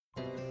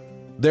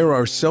There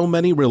are so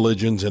many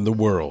religions in the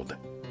world.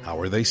 How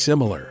are they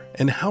similar,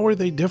 and how are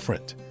they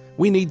different?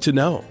 We need to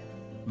know.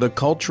 The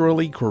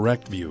culturally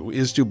correct view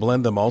is to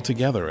blend them all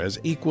together as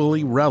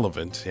equally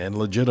relevant and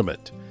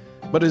legitimate.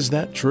 But is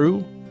that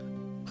true?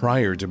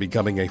 Prior to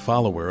becoming a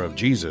follower of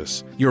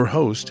Jesus, your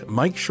host,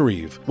 Mike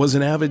Shreve, was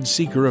an avid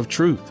seeker of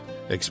truth,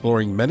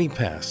 exploring many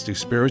paths to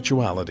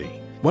spirituality.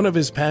 One of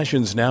his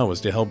passions now is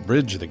to help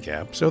bridge the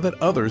gap so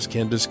that others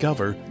can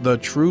discover the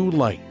true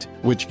light,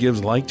 which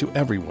gives light to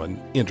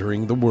everyone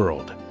entering the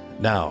world.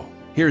 Now,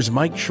 here's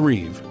Mike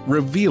Shreve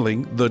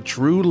revealing the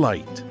true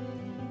light.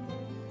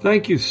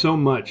 Thank you so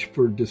much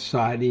for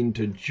deciding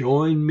to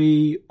join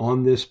me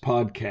on this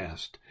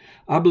podcast.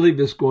 I believe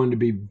it's going to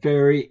be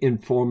very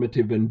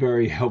informative and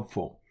very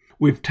helpful.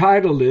 We've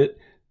titled it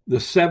The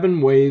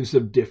 7 Ways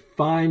of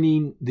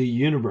Defining the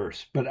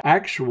Universe, but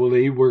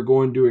actually we're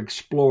going to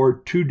explore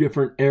 2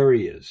 different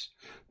areas.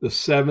 The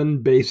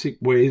 7 basic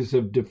ways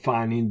of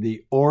defining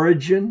the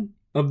origin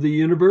of the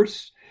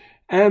universe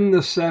and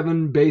the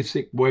 7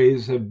 basic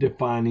ways of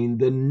defining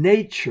the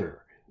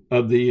nature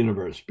of the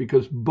universe,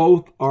 because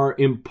both are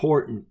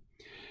important.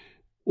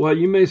 Well,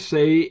 you may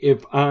say,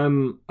 if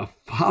I'm a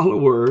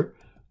follower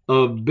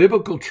of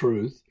biblical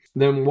truth,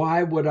 then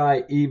why would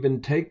I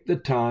even take the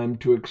time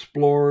to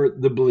explore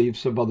the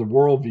beliefs of other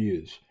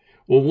worldviews?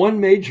 Well, one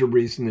major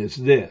reason is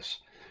this,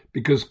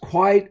 because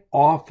quite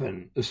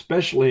often,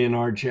 especially in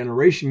our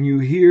generation, you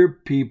hear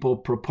people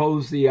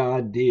propose the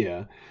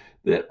idea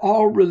that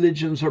all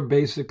religions are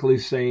basically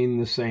saying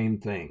the same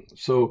thing.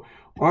 So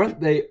aren't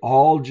they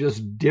all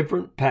just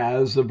different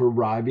paths of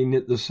arriving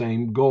at the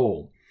same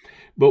goal?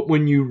 But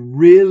when you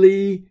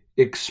really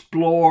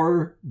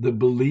explore the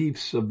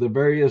beliefs of the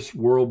various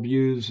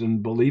worldviews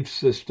and belief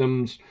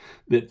systems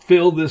that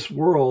fill this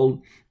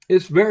world,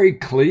 it's very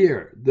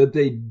clear that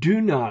they do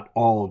not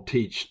all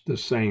teach the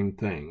same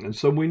thing. And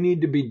so we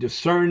need to be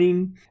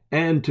discerning,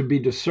 and to be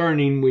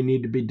discerning, we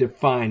need to be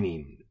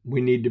defining.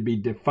 We need to be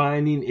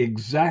defining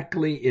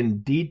exactly in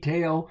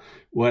detail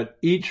what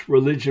each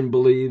religion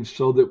believes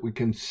so that we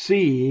can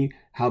see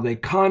how they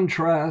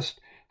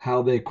contrast,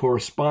 how they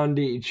correspond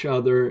to each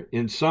other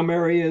in some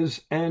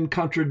areas and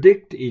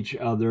contradict each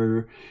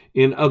other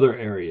in other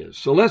areas.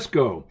 So let's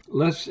go.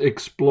 Let's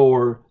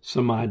explore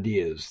some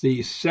ideas.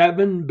 The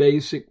 7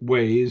 basic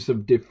ways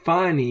of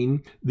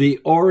defining the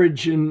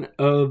origin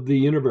of the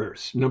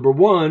universe. Number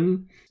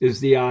 1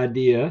 is the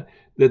idea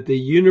that the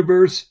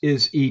universe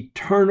is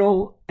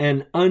eternal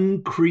and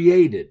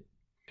uncreated.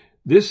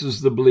 This is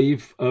the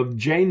belief of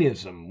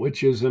Jainism,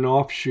 which is an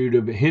offshoot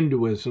of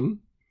Hinduism.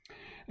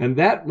 And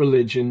that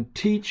religion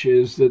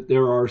teaches that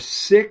there are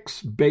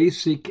 6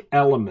 basic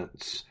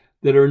elements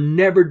that are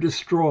never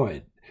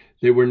destroyed.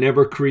 They were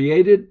never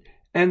created,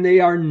 and they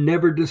are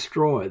never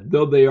destroyed,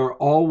 though they are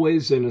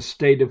always in a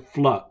state of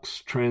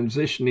flux,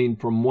 transitioning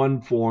from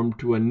one form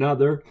to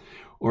another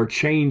or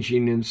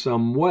changing in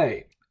some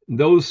way.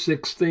 Those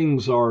 6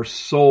 things are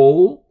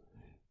soul,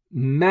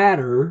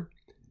 matter,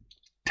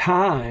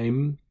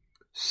 time,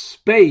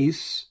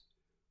 space,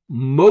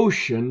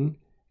 motion,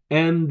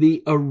 and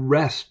the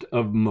arrest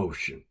of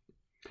motion.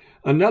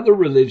 Another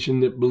religion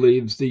that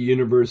believes the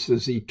universe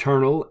is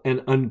eternal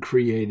and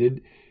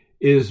uncreated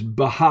is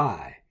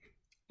Baha'i.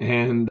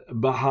 And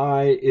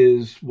Baha'i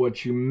is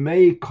what you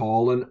may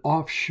call an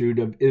offshoot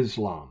of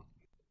Islam.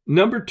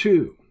 Number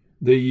 2,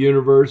 the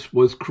universe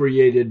was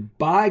created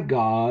by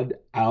God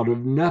out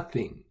of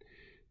nothing.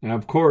 Now,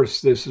 of course,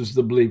 this is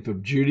the belief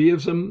of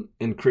Judaism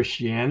and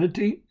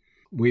Christianity.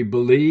 We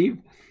believe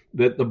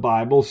that the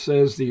Bible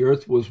says the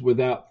earth was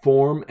without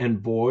form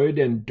and void,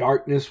 and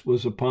darkness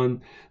was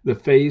upon the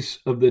face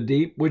of the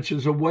deep, which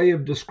is a way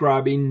of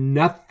describing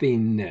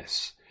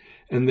nothingness.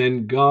 And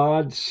then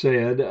God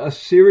said a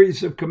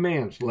series of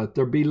commands. Let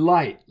there be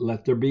light.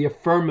 Let there be a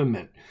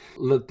firmament.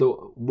 Let the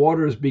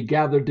waters be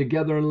gathered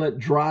together, and let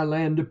dry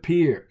land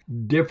appear.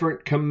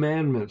 Different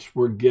commandments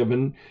were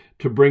given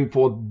to bring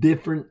forth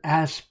different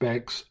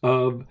aspects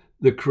of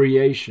the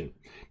creation.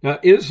 Now,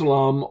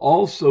 Islam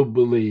also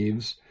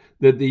believes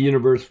that the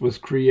universe was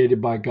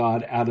created by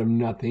God out of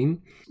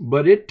nothing,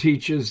 but it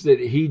teaches that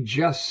he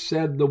just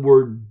said the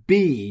word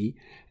be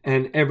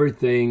and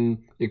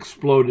everything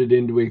exploded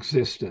into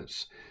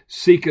existence.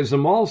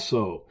 Sikhism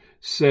also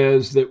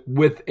says that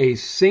with a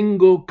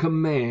single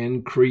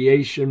command,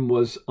 creation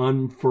was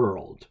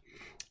unfurled.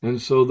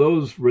 And so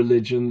those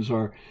religions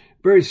are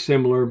very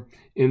similar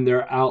in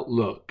their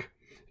outlook.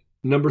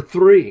 Number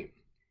 3.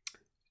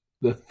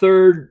 The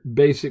third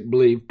basic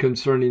belief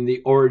concerning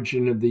the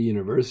origin of the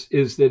universe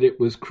is that it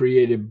was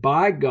created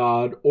by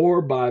God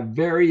or by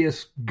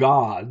various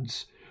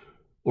gods,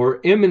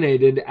 or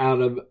emanated out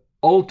of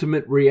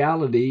ultimate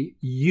reality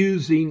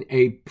using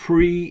a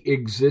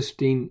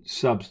pre-existing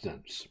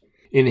substance.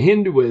 In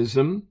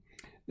Hinduism,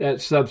 that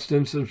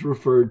substance is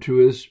referred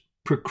to as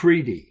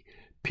Prakriti,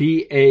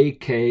 P-A-K-R-I-T-I,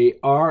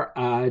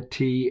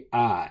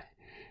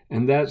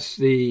 and that's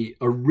the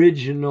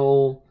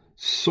original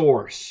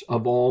source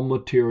of all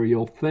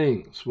material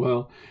things.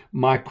 Well,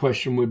 my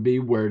question would be,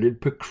 where did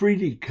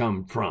Prakriti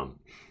come from?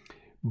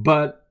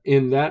 But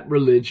in that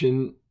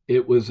religion,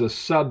 It was a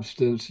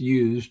substance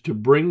used to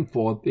bring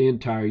forth the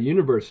entire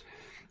universe.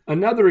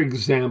 Another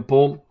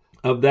example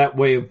of that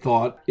way of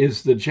thought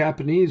is the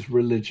Japanese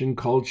religion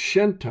called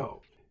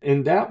Shinto.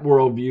 In that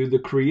worldview, the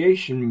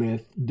creation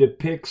myth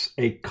depicts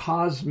a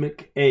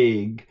cosmic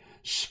egg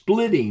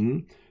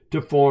splitting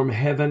to form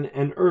heaven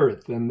and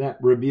earth, and that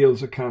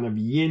reveals a kind of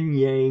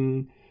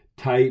yin-yang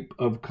type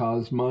of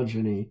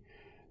cosmogony.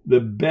 The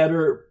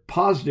better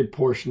positive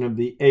portion of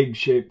the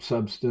egg-shaped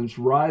substance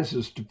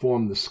rises to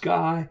form the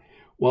sky,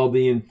 while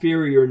the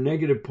inferior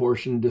negative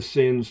portion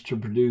descends to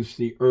produce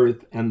the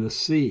earth and the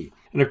sea.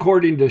 And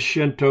according to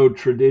Shinto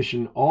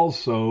tradition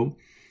also,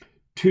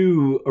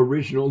 two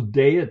original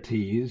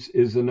deities,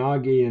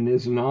 Izanagi and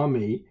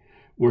Izanami,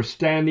 were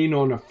standing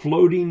on a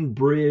floating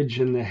bridge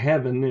in the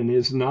heaven, and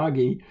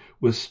Izanagi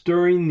was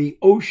stirring the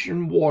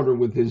ocean water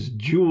with his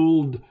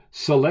jeweled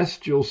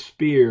celestial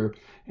spear,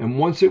 and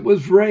once it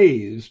was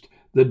raised,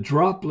 the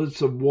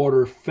droplets of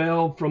water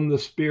fell from the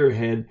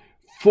spearhead,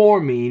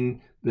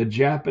 forming the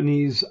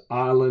Japanese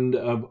island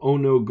of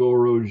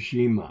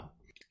Onogoro-jima.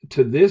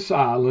 To this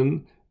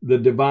island, the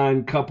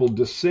divine couple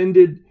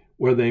descended,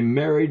 where they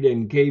married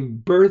and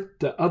gave birth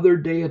to other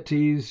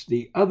deities,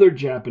 the other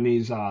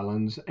Japanese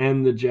islands,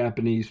 and the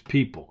Japanese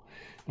people.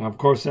 Now, of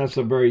course, that's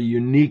a very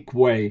unique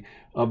way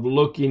of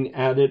looking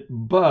at it,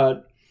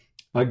 but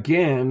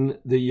again,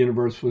 the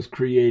universe was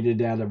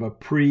created out of a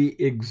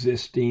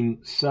pre-existing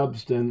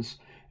substance,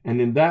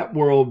 and in that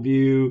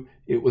worldview,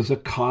 it was a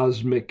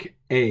cosmic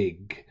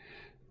egg.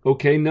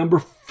 Okay, number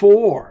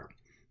 4.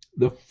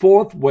 The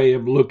fourth way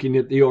of looking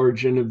at the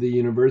origin of the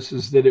universe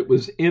is that it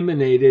was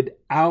emanated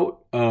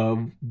out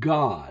of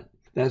God.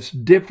 That's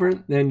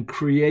different than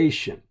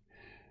creation.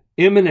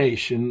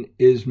 Emanation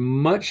is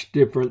much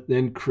different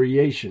than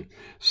creation.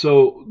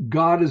 So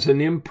God is an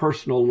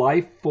impersonal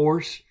life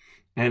force,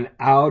 and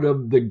out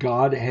of the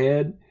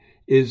Godhead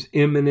is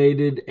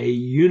emanated a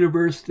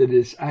universe that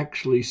is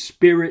actually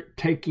spirit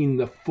taking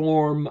the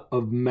form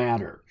of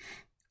matter.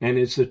 And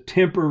it's a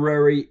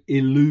temporary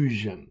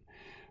illusion.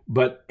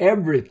 But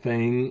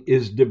everything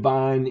is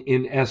divine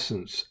in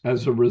essence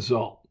as a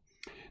result.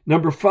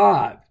 Number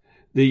 5,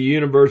 the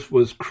universe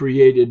was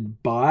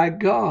created by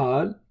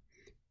God,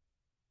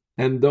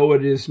 and though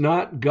it is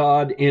not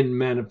God in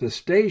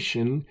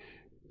manifestation,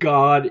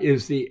 God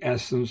is the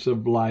essence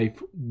of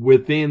life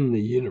within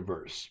the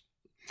universe,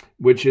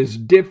 which is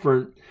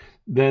different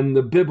than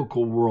the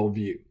biblical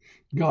worldview.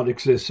 God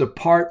exists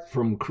apart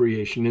from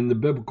creation in the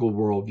biblical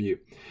worldview.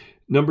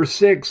 Number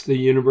 6, the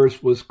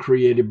universe was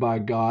created by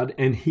God,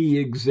 and he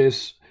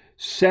exists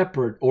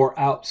separate or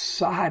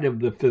outside of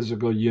the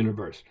physical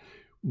universe,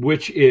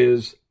 which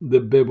is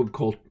the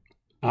biblical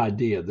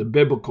idea, the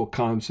biblical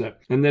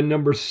concept. And then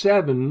number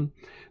 7,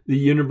 the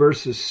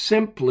universe is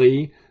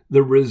simply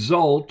the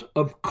result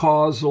of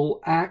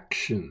causal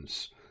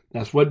actions.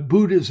 That's what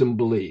Buddhism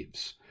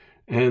believes,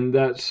 and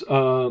that's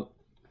what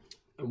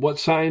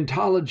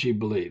Scientology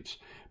believes.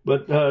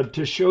 But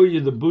to show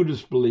you the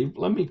Buddhist belief,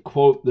 let me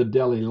quote the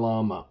Dalai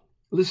Lama.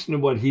 Listen to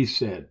what he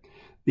said.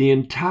 The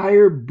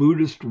entire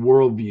Buddhist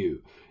worldview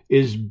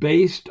is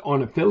based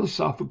on a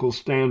philosophical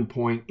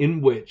standpoint in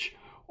which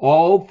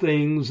all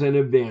things and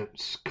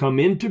events come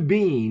into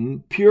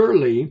being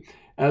purely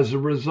as a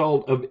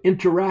result of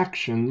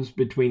interactions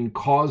between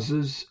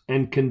causes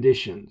and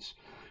conditions.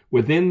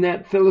 Within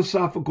that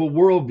philosophical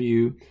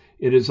worldview,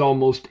 it is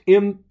almost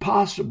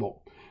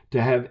impossible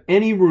to have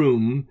any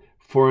room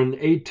for an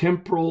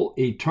atemporal,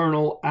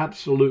 eternal,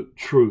 absolute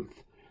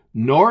truth,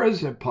 nor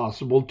is it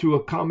possible to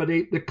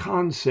accommodate the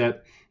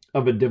concept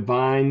of a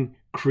divine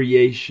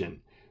creation.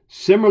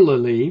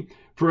 Similarly,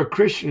 for a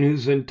Christian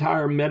whose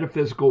entire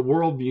metaphysical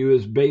worldview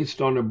is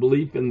based on a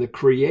belief in the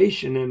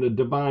creation and a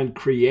divine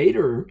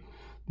creator,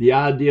 the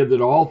idea that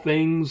all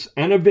things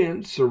and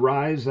events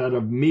arise out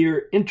of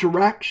mere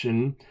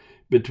interaction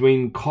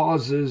between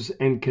causes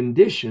and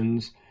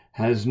conditions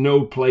has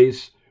no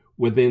place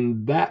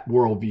within that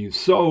worldview.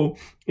 So,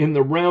 in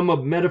the realm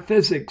of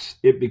metaphysics,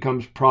 it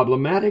becomes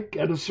problematic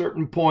at a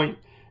certain point,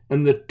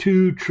 and the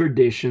two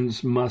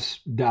traditions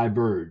must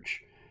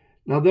diverge.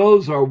 Now,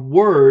 those are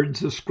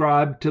words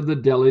ascribed to the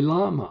Dalai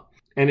Lama.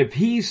 And if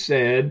he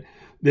said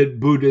that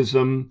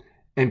Buddhism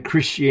and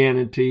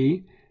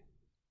Christianity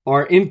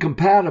are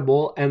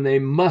incompatible and they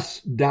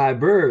must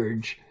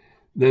diverge,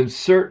 then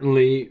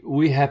certainly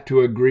we have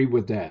to agree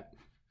with that.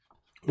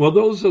 Well,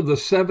 those are the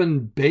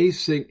 7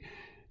 basic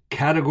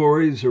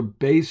categories or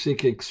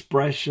basic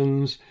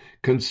expressions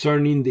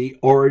concerning the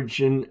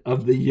origin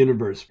of the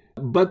universe.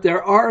 But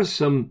there are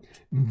some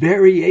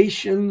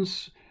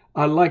variations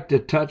I'd like to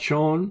touch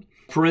on.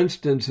 For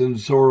instance, in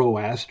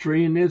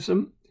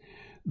Zoroastrianism,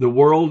 the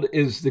world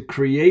is the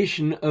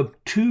creation of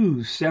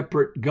 2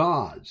 separate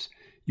gods.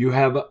 You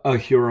have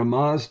Ahura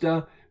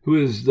Mazda, who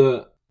is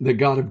the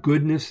god of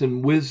goodness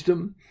and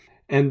wisdom,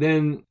 and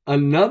then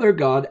another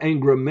god,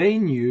 Angra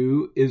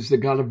Mainyu, is the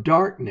god of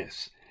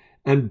darkness.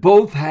 And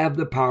both have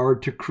the power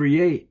to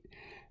create.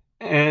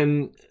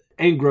 And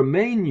Angra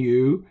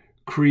Mainyu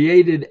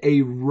created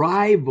a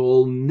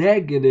rival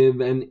negative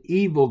and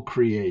evil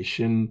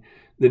creation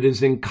that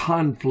is in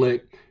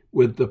conflict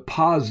with the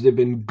positive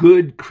and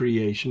good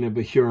creation of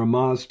Ahura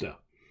Mazda,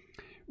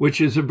 which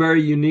is a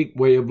very unique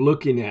way of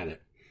looking at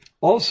it.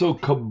 Also,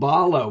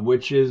 Kabbalah,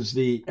 which is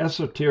the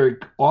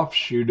esoteric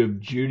offshoot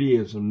of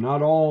Judaism.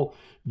 Not all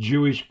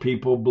Jewish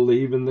people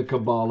believe in the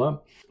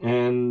Kabbalah,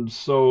 and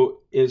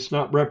so it's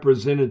not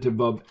representative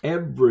of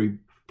every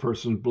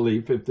person's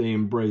belief if they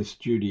embrace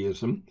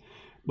Judaism.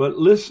 But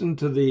listen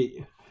to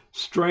the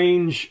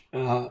strange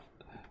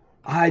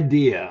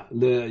idea,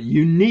 the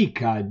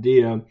unique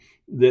idea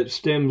that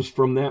stems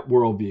from that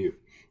worldview.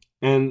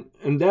 And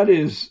that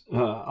is,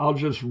 I'll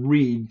just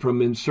read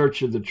from In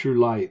Search of the True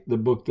Light, the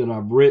book that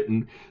I've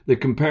written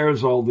that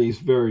compares all these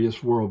various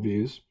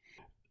worldviews.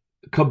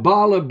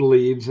 Kabbalah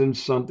believes in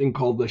something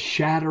called the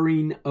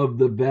shattering of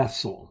the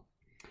vessel.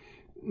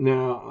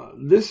 Now,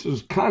 this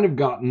has kind of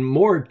gotten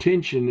more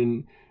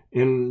attention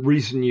in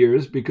recent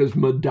years because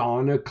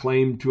Madonna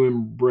claimed to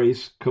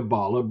embrace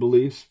Kabbalah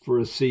beliefs for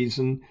a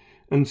season,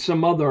 and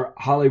some other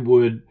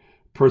Hollywood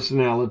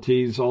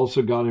personalities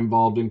also got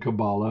involved in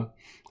Kabbalah.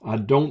 I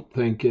don't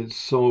think it's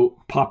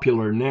so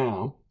popular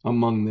now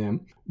among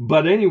them.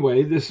 But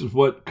anyway, this is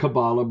what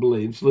Kabbalah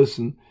believes.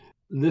 Listen,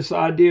 this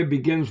idea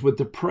begins with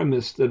the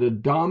premise that a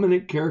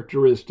dominant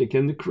characteristic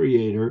in the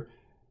Creator,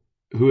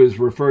 who is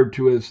referred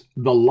to as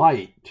the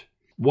light,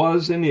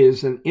 was and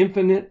is an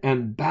infinite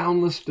and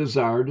boundless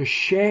desire to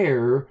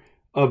share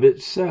of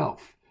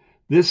itself.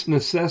 This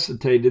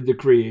necessitated the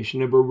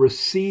creation of a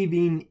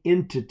receiving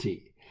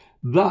entity.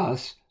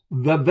 Thus,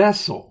 the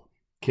vessel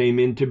came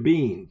into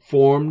being,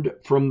 formed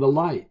from the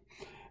light.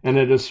 And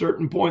at a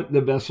certain point,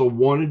 the vessel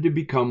wanted to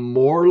become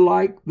more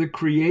like the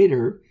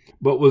Creator,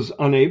 but was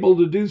unable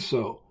to do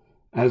so,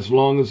 as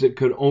long as it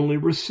could only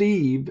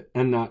receive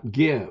and not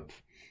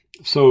give.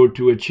 So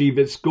to achieve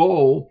its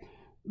goal,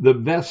 the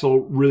vessel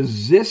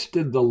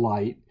resisted the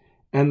light,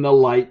 and the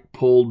light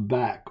pulled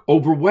back.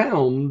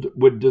 Overwhelmed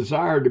with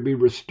desire to be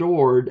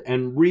restored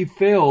and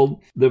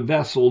refilled, the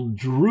vessel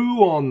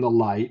drew on the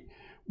light,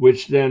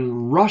 which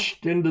then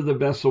rushed into the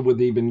vessel with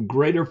even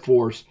greater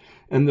force,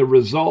 and the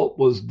result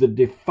was the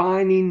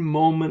defining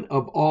moment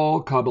of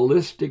all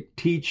Kabbalistic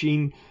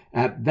teaching.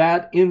 At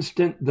that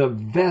instant, the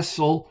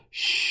vessel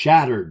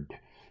shattered.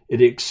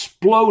 It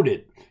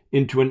exploded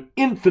into an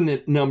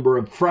infinite number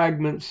of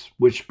fragments,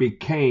 which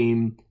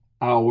became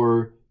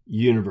our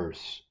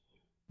universe,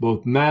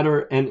 both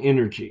matter and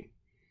energy.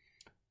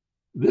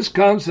 This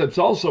concept is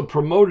also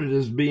promoted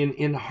as being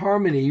in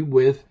harmony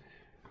with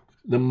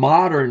the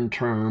modern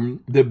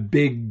term, the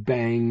Big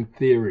Bang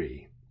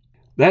Theory.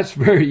 That's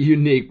very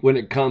unique when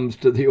it comes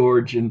to the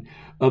origin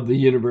of the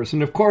universe.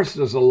 And of course,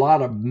 there's a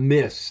lot of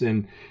myths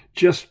in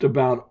just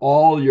about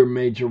all your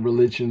major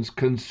religions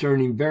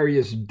concerning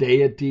various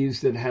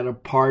deities that had a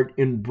part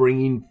in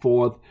bringing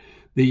forth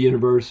the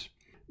universe.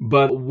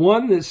 But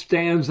one that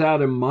stands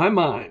out in my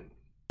mind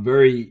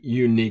very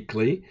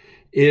uniquely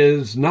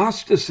is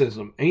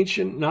Gnosticism.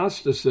 Ancient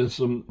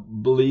Gnosticism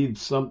believed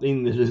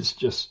something that is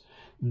just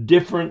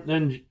different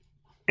than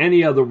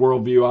any other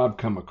worldview I've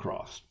come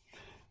across.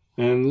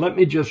 And let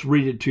me just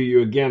read it to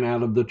you again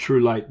out of the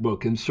True Light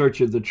book, In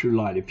Search of the True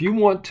Light. If you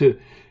want to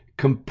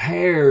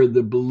compare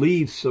the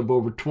beliefs of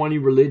over 20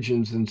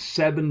 religions in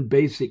 7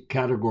 basic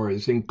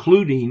categories,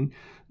 including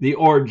the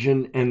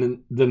origin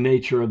and the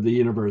nature of the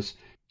universe,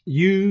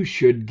 you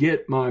should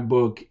get my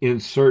book, In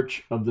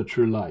Search of the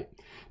True Light.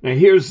 Now,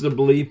 here's the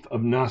belief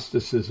of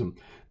Gnosticism.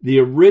 The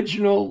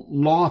original,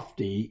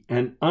 lofty,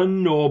 and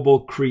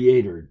unknowable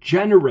Creator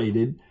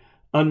generated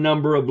a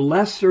number of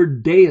lesser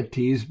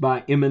deities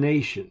by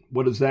emanation.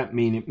 What does that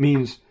mean? It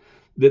means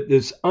that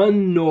this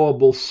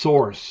unknowable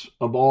source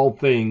of all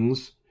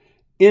things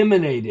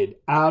emanated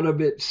out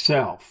of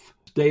itself,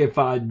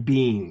 deified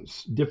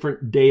beings,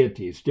 different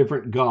deities,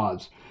 different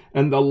gods.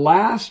 And the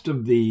last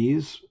of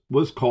these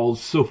was called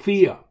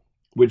Sophia,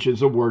 which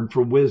is a word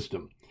for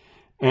wisdom.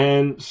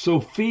 And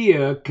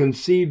Sophia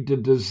conceived a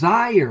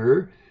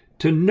desire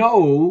to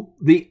know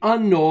the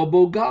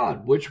unknowable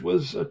God, which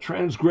was a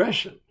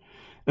transgression.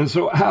 And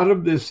so out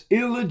of this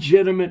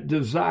illegitimate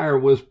desire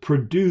was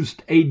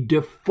produced a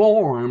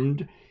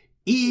deformed,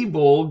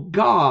 evil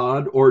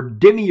God or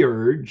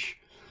demiurge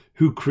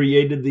who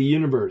created the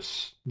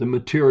universe, the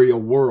material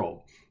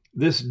world.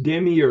 This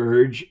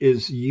demiurge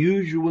is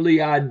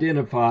usually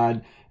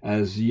identified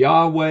as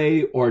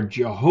Yahweh or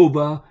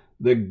Jehovah,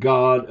 the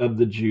God of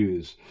the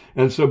Jews.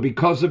 And so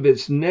because of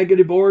its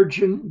negative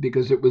origin,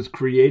 because it was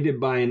created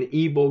by an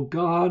evil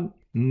God,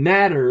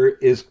 matter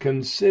is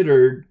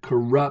considered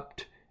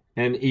corrupt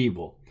and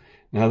evil.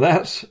 Now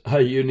that's a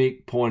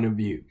unique point of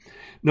view.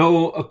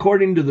 No,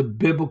 according to the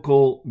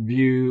biblical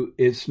view,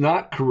 it's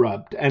not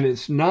corrupt and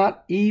it's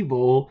not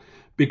evil,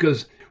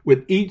 because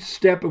with each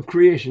step of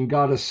creation,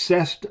 God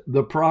assessed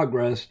the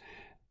progress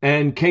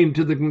and came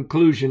to the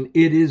conclusion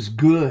it is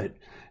good.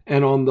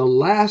 And on the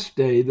last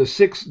day, the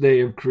 6th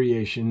day of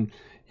creation,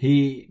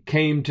 he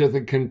came to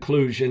the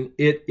conclusion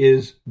it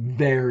is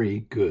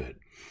very good.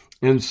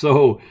 And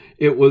so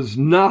it was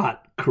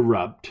not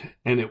corrupt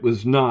and it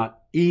was not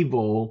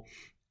evil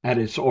at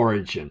its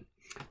origin.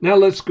 Now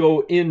let's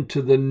go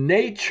into the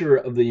nature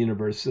of the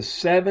universe, the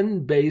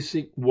 7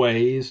 basic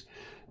ways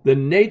the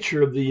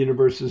nature of the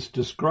universe is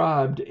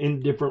described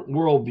in different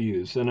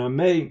worldviews. And I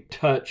may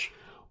touch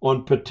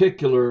on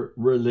particular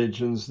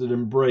religions that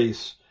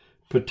embrace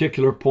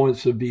particular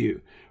points of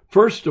view.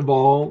 First of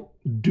all,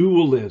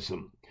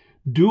 dualism.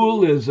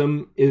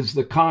 Dualism is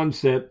the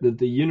concept that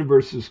the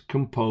universe is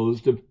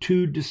composed of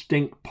 2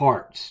 distinct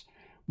parts,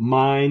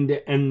 mind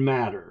and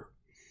matter,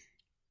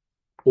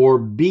 or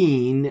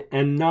being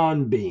and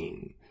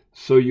non-being.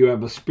 So you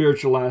have a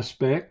spiritual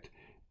aspect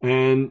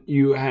and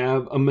you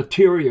have a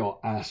material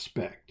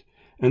aspect,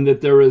 and that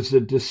there is a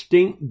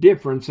distinct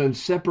difference and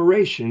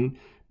separation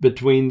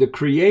between the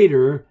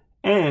creator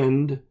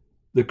and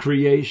the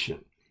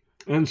creation.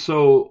 And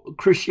so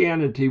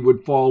Christianity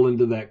would fall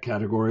into that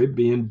category,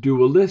 being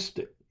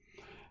dualistic.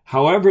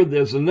 However,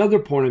 there's another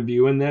point of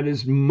view, and that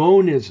is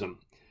monism.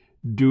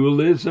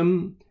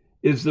 Dualism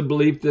is the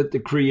belief that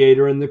the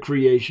creator and the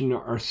creation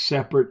are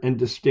separate and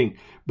distinct.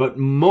 But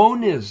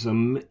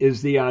monism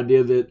is the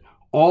idea that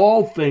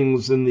all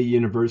things in the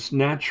universe,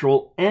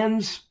 natural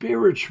and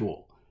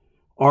spiritual,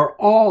 are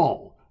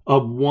all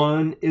of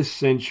one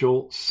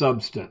essential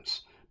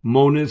substance.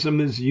 Monism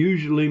is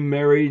usually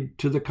married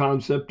to the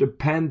concept of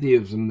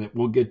pantheism that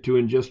we'll get to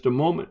in just a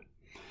moment.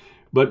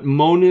 But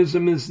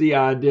monism is the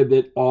idea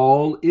that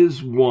all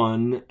is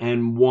one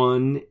and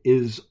one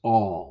is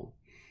all.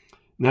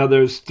 Now,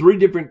 there's 3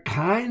 different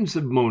kinds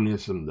of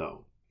monism,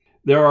 though.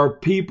 There are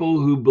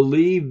people who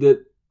believe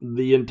that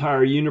the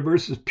entire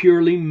universe is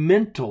purely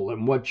mental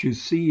and what you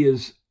see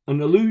is an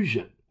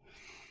illusion.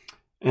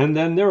 And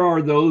then there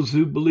are those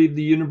who believe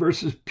the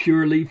universe is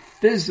purely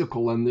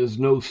physical and there's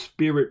no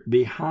spirit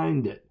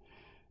behind it.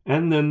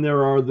 And then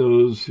there are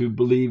those who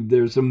believe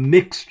there's a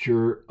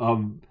mixture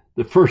of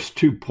the first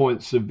 2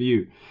 points of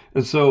view.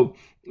 And so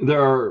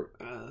there are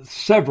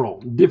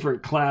several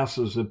different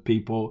classes of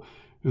people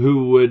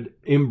who would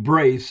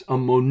embrace a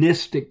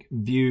monistic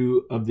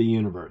view of the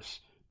universe.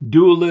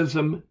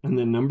 Dualism, and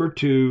then number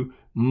 2,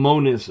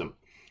 monism.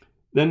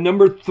 Then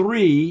number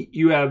 3,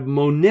 you have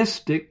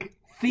monistic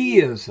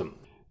theism.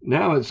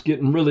 Now it's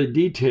getting really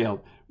detailed,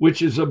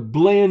 which is a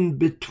blend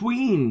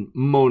between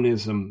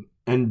monism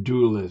and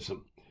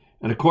dualism.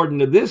 And according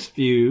to this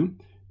view,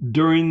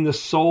 during the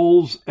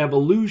soul's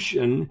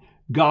evolution,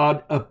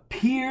 God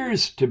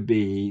appears to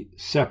be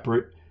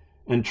separate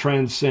and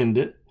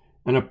transcendent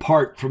and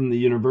apart from the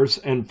universe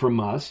and from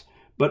us.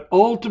 But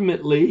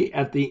ultimately,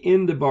 at the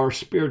end of our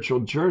spiritual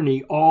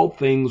journey, all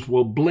things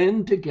will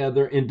blend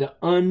together into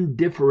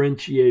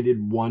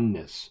undifferentiated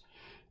oneness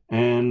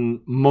and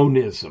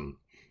monism.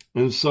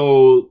 And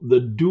so the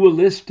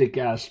dualistic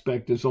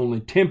aspect is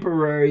only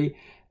temporary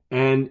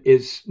and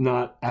it's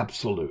not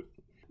absolute.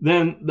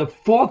 Then the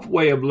 4th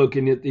way of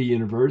looking at the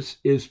universe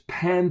is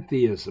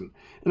pantheism.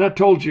 And I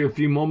told you a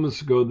few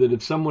moments ago that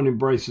if someone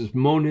embraces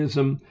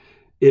monism,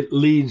 it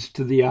leads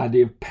to the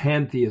idea of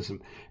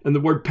pantheism. And the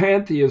word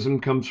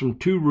pantheism comes from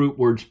 2 root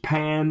words,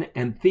 pan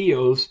and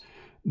theos,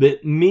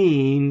 that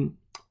mean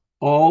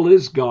all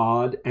is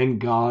God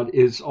and God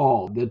is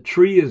all. The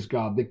tree is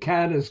God, the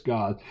cat is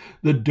God,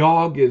 the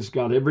dog is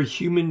God, every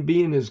human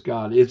being is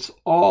God. It's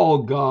all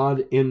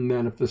God in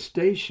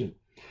manifestation.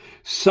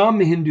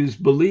 Some Hindus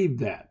believe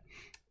that.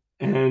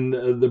 And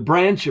the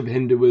branch of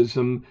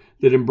Hinduism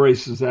that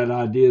embraces that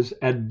idea is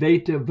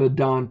Advaita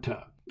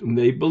Vedanta. And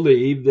they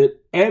believe that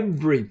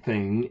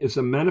everything is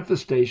a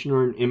manifestation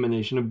or an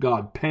emanation of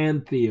God,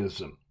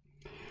 pantheism.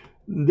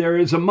 There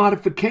is a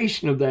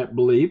modification of that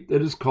belief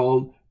that is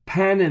called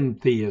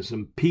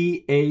panentheism,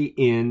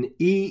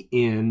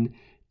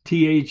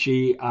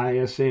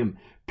 Panentheism.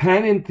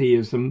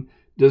 Panentheism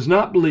does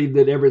not believe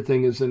that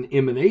everything is an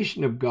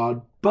emanation of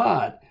God,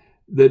 but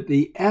that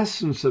the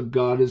essence of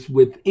God is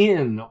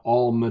within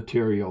all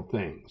material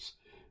things.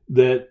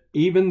 That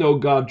even though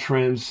God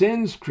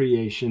transcends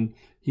creation,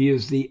 He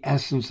is the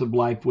essence of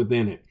life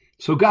within it.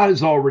 So God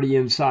is already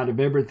inside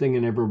of everything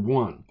and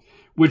everyone,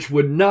 which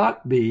would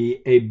not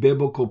be a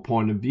biblical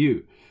point of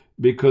view,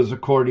 because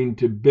according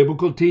to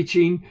biblical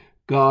teaching,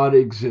 God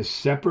exists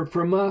separate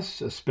from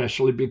us,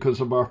 especially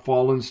because of our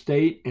fallen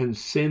state and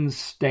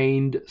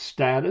sin-stained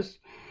status.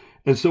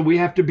 And so we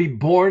have to be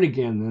born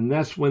again, and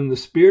that's when the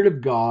Spirit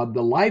of God,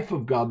 the life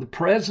of God, the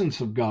presence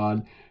of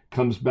God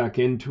comes back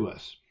into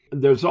us.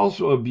 There's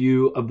also a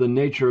view of the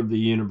nature of the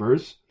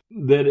universe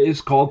that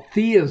is called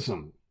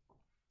theism.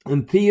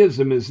 And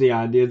theism is the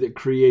idea that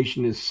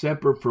creation is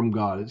separate from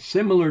God. It's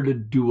similar to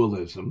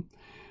dualism.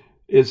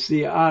 It's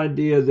the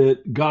idea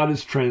that God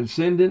is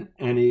transcendent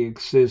and He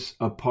exists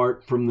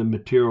apart from the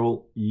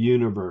material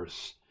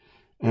universe.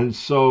 And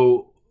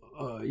so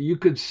you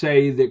could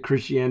say that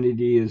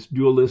Christianity is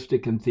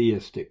dualistic and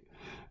theistic.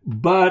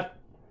 But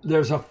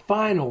there's a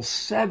final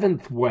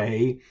 7th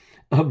way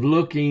of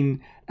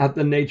looking at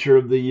the nature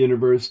of the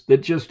universe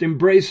that just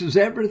embraces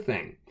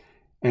everything.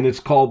 And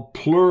it's called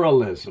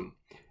pluralism.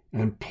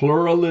 And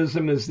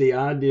pluralism is the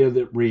idea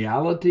that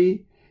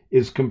reality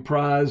is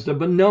comprised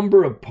of a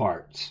number of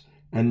parts,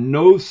 and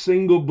no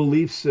single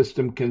belief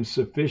system can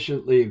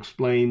sufficiently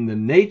explain the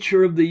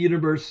nature of the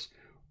universe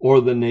or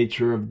the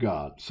nature of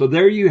God. So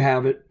there you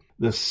have it,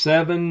 the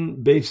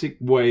 7 basic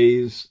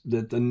ways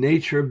that the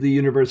nature of the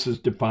universe is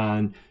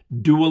defined: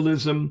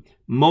 dualism,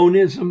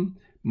 monism,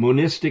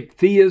 monistic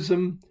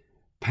theism,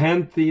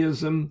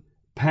 pantheism,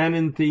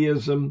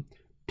 panentheism,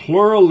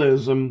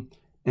 pluralism,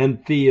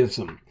 and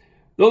theism.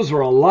 Those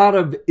are a lot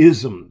of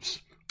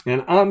isms,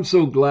 and I'm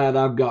so glad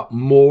I've got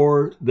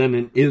more than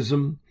an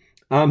ism.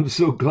 I'm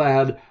so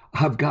glad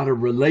I've got a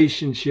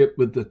relationship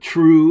with the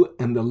true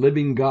and the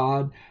living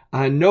God.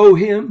 I know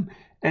him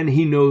and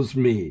he knows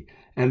me.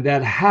 And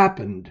that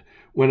happened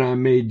when I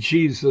made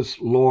Jesus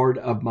Lord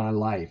of my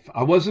life.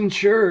 I wasn't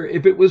sure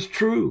if it was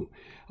true.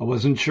 I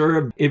wasn't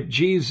sure if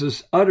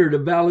Jesus uttered a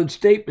valid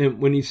statement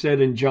when he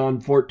said in John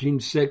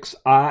 14:6,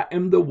 I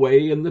am the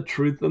way and the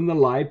truth and the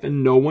life,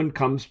 and no one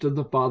comes to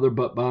the Father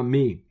but by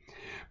me.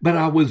 But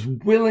I was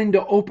willing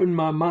to open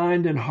my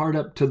mind and heart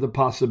up to the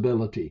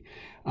possibility.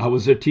 I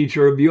was a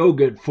teacher of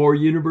yoga at 4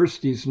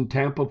 universities in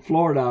Tampa,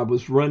 Florida. I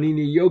was running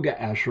a yoga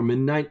ashram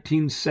in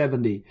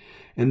 1970.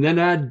 And then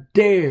I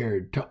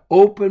dared to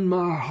open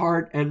my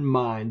heart and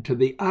mind to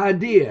the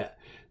idea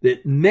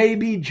that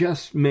maybe,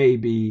 just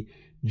maybe,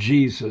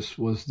 Jesus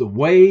was the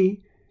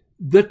way,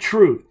 the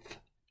truth,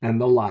 and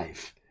the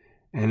life.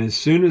 And as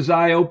soon as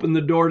I opened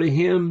the door to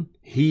him,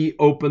 he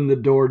opened the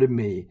door to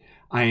me.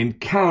 I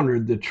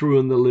encountered the true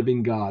and the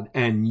living God,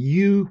 and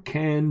you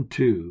can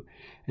too.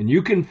 And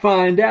you can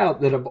find out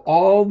that of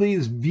all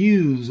these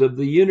views of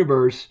the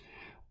universe,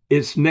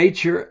 its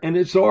nature and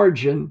its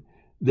origin,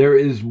 there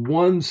is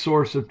one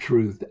source of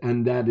truth,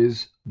 and that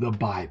is the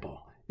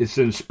Bible. It's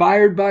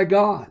inspired by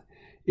God.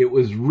 It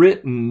was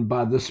written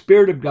by the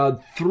Spirit of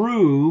God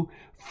through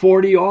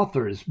 40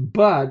 authors,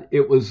 but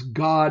it was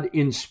God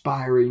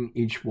inspiring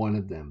each one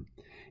of them.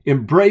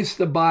 Embrace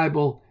the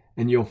Bible,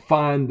 and you'll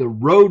find the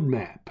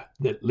roadmap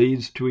that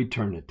leads to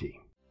eternity.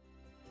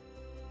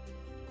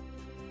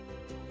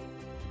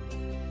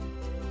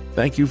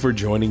 Thank you for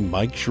joining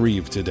Mike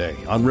Shreve today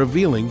on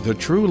Revealing the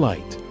True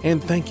Light,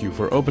 and thank you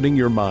for opening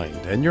your mind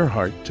and your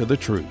heart to the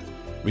truth.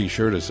 Be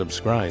sure to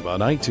subscribe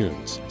on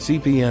iTunes,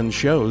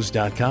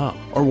 cpnshows.com,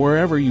 or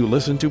wherever you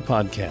listen to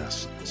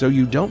podcasts so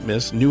you don't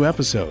miss new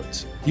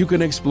episodes. You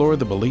can explore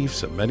the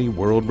beliefs of many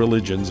world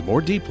religions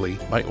more deeply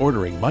by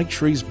ordering Mike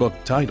Shreve's book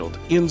titled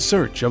In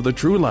Search of the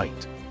True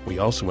Light. We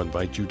also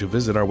invite you to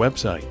visit our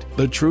website,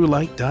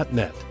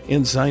 thetruelight.net,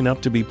 and sign up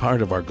to be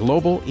part of our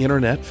global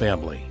internet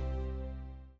family.